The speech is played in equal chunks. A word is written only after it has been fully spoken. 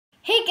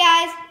Hey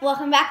guys,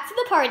 welcome back to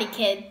the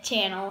PartyKids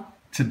channel.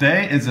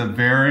 Today is a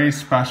very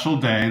special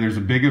day. There's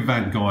a big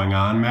event going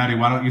on. Maddie,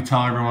 why don't you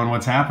tell everyone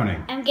what's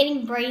happening? I'm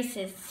getting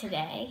braces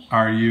today.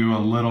 Are you a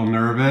little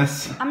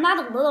nervous? I'm not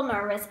a little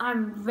nervous,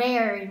 I'm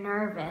very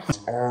nervous.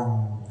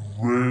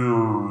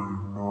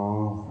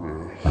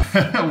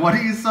 What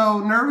are you so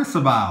nervous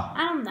about?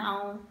 I don't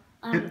know.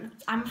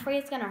 I'm afraid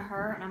it's gonna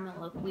hurt and I'm gonna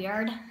look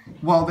weird.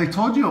 Well, they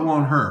told you it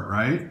won't hurt,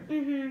 right?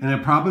 Mm-hmm. And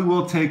it probably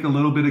will take a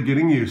little bit of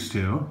getting used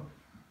to.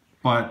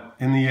 But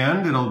in the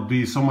end, it'll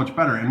be so much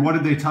better. And what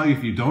did they tell you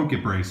if you don't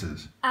get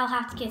braces? I'll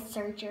have to get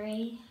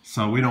surgery.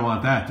 So we don't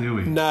want that, do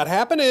we? Not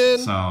happening.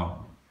 So,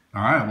 all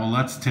right, well,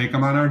 let's take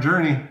them on our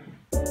journey.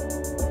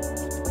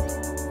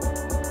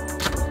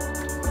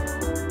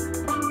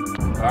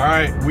 All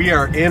right, we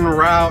are en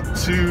route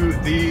to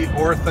the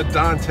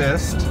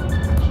orthodontist.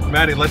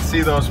 Maddie, let's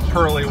see those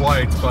pearly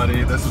whites,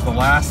 buddy. This is the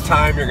last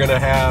time you're gonna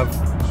have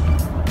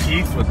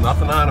teeth with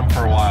nothing on them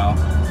for a while.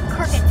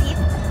 Crooked teeth.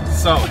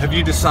 So, have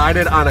you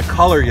decided on a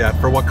color yet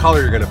for what color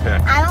you're gonna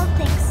pick? I don't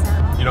think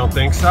so. You don't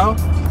think so?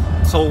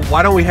 So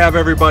why don't we have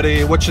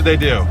everybody, what should they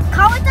do?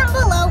 Comment down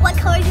below what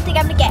colors you think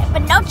I'm gonna get, but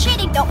no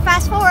cheating, don't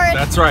fast forward.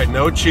 That's right,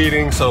 no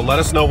cheating, so let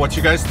us know what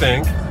you guys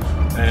think,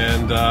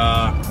 and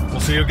we'll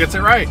see who gets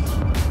it right.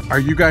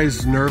 Are you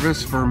guys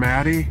nervous for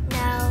Maddie?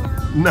 No.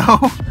 No?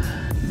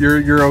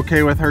 You're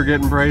okay with her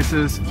getting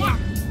braces? Yeah.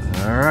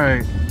 All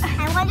right.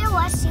 I wonder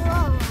what she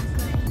will look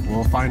like.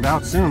 We'll find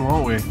out soon,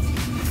 won't we?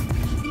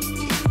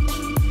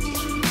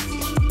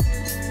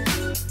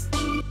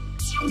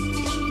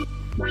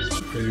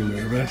 Are you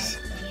nervous?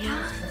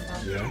 Yeah.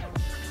 Yeah?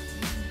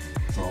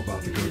 It's all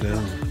about to go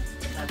down.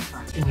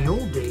 In the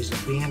old days, the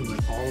band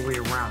went all the way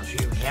around,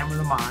 so you hammer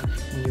them on.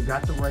 When you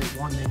got the right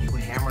one, then you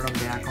hammer them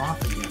back off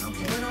again,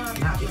 okay?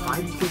 Now, if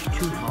I push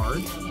too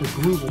hard, the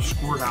glue will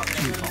squirt out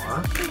too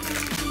far.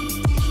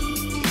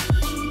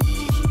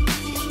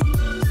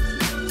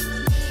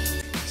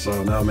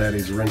 So now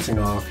Maddie's rinsing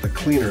off the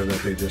cleaner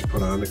that they just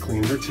put on to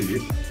clean her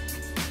teeth.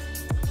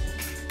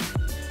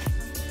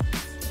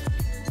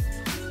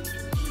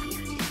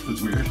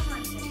 That's weird.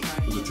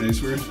 Does it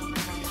taste weird?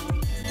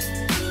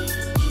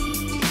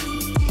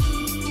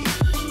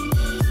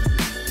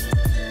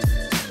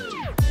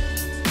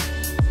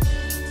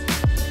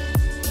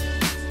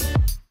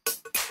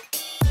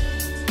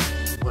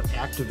 What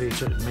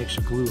activates it, it makes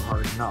the glue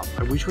harden up.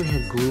 I wish we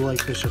had glue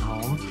like this at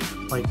home.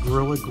 Like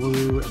Gorilla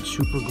Glue and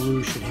Super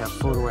Glue should have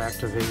photo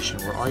activation,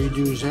 where all you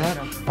do is that.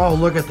 Oh,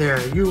 look at there.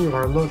 You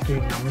are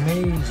looking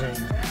amazing.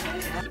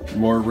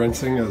 More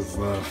rinsing as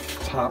the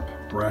top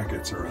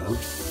brackets are on.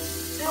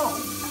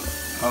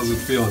 How's it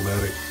feeling,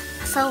 Maddie?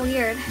 So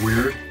weird.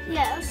 Weird?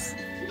 Yes.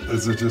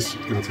 Is it just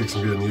gonna take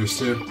some getting used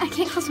to? I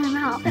can't close my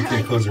mouth. You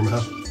can't close your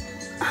mouth?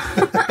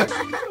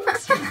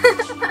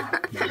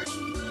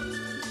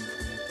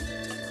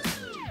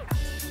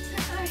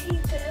 I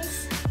hate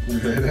this. You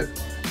hate it?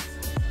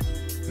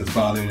 It's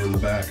bothering you in the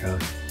back, huh?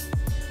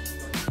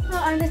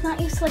 Well, I'm just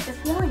not used to like the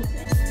feeling of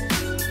it.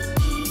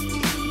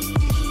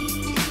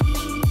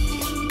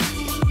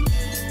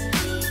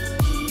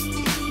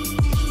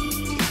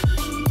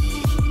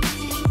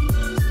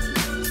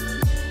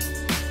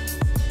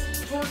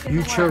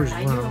 You chose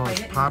one of the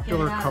most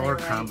popular color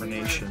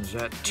combinations,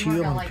 that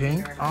teal and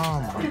pink.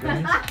 Oh my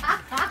goodness.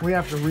 We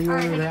have to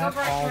reorder that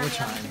all the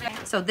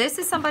time. So this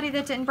is somebody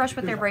that didn't brush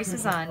with their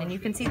braces on, and you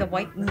can see the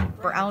white and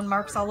brown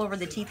marks all over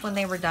the teeth when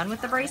they were done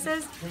with the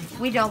braces.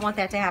 We don't want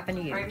that to happen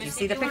to you. Do you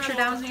see the picture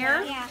down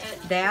here?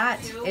 That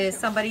is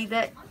somebody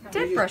that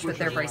did brush with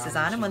their braces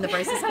on, and when the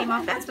braces came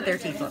off, that's what their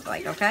teeth look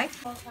like, okay?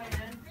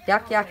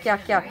 Yuck, yuck,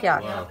 yuck, yuck,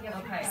 yuck. Wow.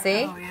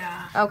 See?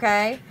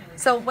 Okay.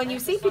 So when you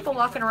see people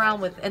walking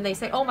around with, and they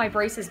say, oh, my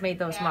braces made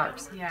those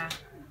marks. Yeah.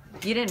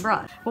 You didn't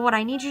brush. But what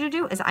I need you to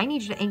do is I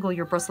need you to angle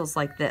your bristles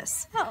like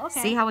this. Oh, okay.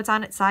 See how it's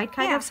on its side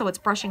kind of? So it's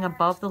brushing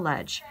above the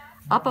ledge.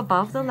 Up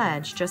above the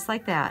ledge, just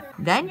like that.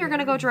 Then you're going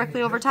to go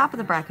directly over top of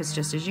the brackets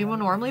just as you would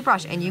normally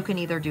brush. And you can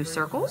either do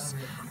circles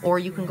or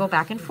you can go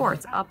back and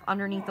forth up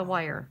underneath the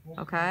wire.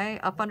 Okay?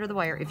 Up under the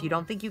wire. If you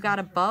don't think you got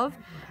above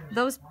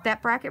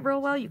that bracket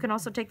real well, you can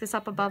also take this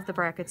up above the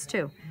brackets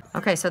too.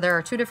 Okay, so there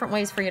are two different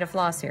ways for you to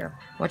floss here.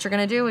 What you're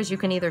going to do is you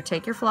can either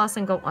take your floss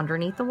and go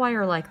underneath the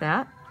wire like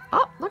that.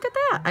 Oh, look at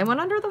that. I went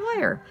under the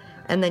wire.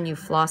 And then you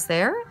floss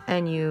there,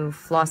 and you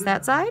floss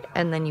that side,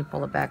 and then you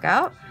pull it back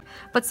out.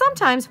 But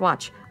sometimes,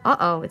 watch,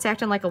 uh-oh, it's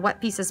acting like a wet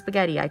piece of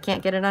spaghetti. I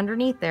can't get it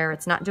underneath there.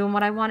 It's not doing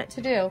what I want it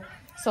to do.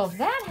 So if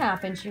that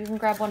happens, you can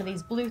grab one of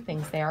these blue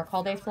things. They are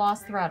called a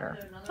floss threader.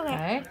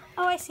 Okay.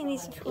 Oh, I've seen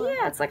these before.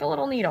 Yeah, it's like a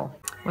little needle.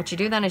 What you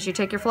do then is you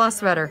take your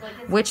floss threader,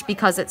 which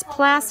because it's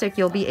plastic,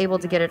 you'll be able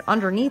to get it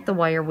underneath the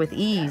wire with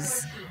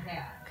ease.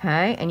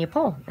 Okay, and you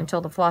pull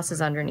until the floss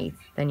is underneath.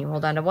 Then you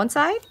hold on to one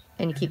side,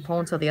 and you keep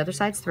pulling until the other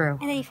side's through.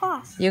 And then you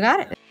floss. You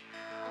got it.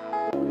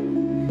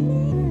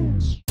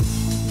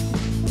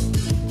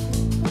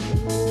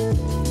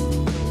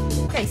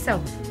 Okay,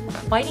 so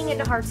Biting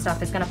into hard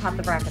stuff is going to pop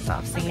the brackets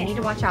off, so you need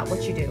to watch out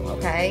what you do,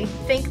 okay?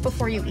 Think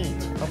before you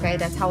eat, okay?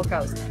 That's how it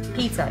goes.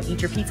 Pizza,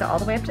 eat your pizza all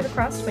the way up to the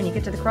crust. When you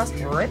get to the crust,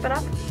 rip it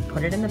up,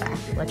 put it in the back.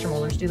 Let your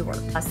molars do the work.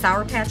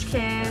 Sour Patch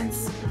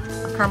Kids,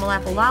 caramel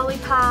apple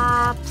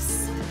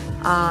lollipops,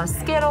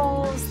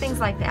 Skittles, things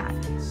like that.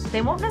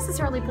 They won't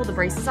necessarily pull the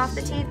braces off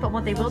the teeth, but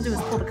what they will do is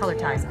pull the color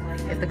ties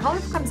off. If the color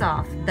comes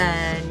off,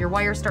 then your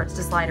wire starts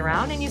to slide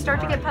around and you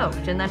start to get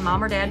poked, and then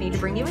mom or dad need to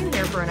bring you in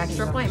here for an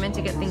extra appointment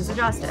to get things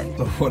adjusted.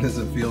 So what does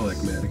it feel like,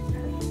 Mady?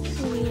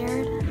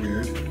 Weird.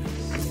 Weird?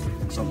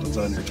 Something's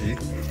on your teeth?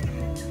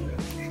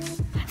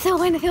 The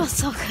wind feels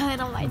so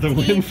good on my teeth. The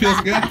wind feels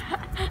good?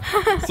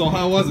 So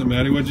how was it,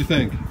 Mady? What'd you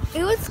think?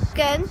 It was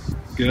good.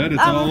 Good?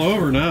 It's all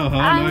over now, huh?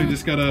 Now you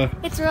just gotta...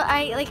 It's real.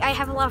 I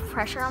have a lot of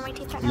pressure on my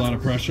teeth right now. A lot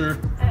of pressure?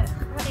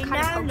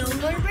 Now no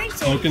more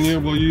braces. Poking you?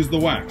 We'll use the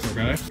wax,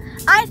 okay?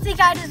 I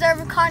think I deserve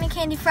a cotton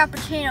candy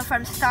frappuccino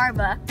from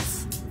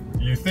Starbucks.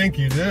 You think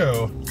you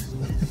do?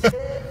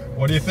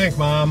 What do you think,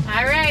 Mom?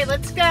 All right,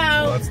 let's go.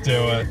 Let's do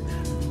it.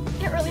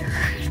 It really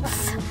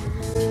hurts.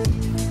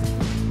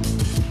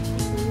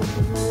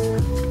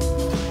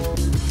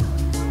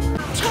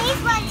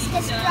 Chase wants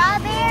the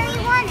strawberry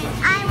one,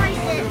 and I want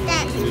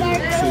that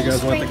strawberry. So you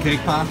guys want the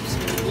cake pops?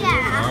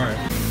 Yeah. All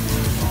right.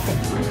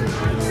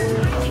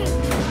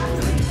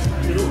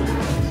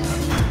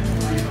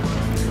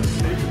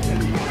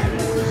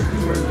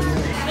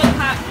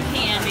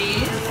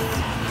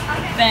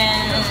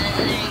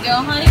 There you go,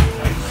 honey.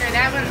 Here,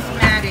 that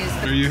one's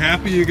Maddie's. Are you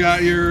happy you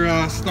got your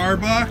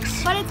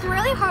Starbucks? But it's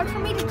really hard for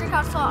me to drink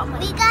out salt.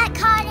 We got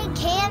cotton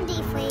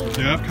candy flavor.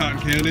 Yep,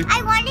 cotton candy.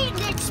 I wanted to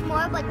get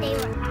s'more, but they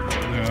were out.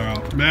 Yeah.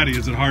 Mady,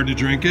 is it hard to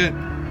drink it?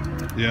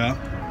 Yeah.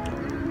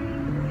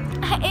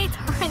 It's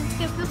hard.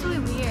 It feels really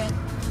weird.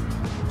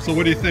 So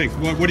what do you think?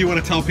 What do you want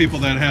to tell people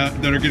that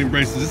are getting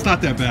braces? It's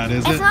not that bad,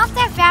 is it? It's not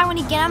that bad when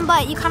you get them,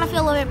 but you kind of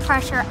feel a little bit of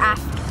pressure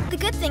after. The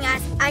good thing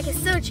is I can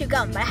still chew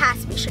gum, but it has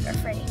to be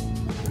sugar-free.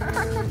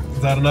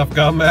 Is that enough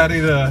gum,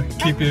 Mady, to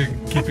keep you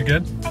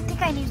good? I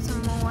think I need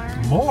some more.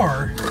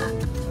 More?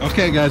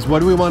 Okay, guys, what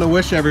do we want to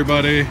wish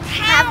everybody?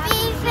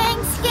 Happy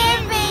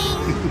Thanksgiving!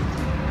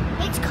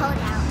 It's cold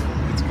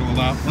out. It's cold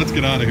out. Let's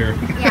get out of here.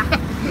 Yeah.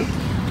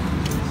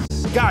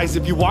 Guys,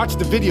 if you watched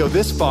the video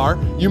this far,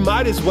 you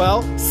might as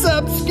well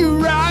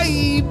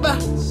subscribe.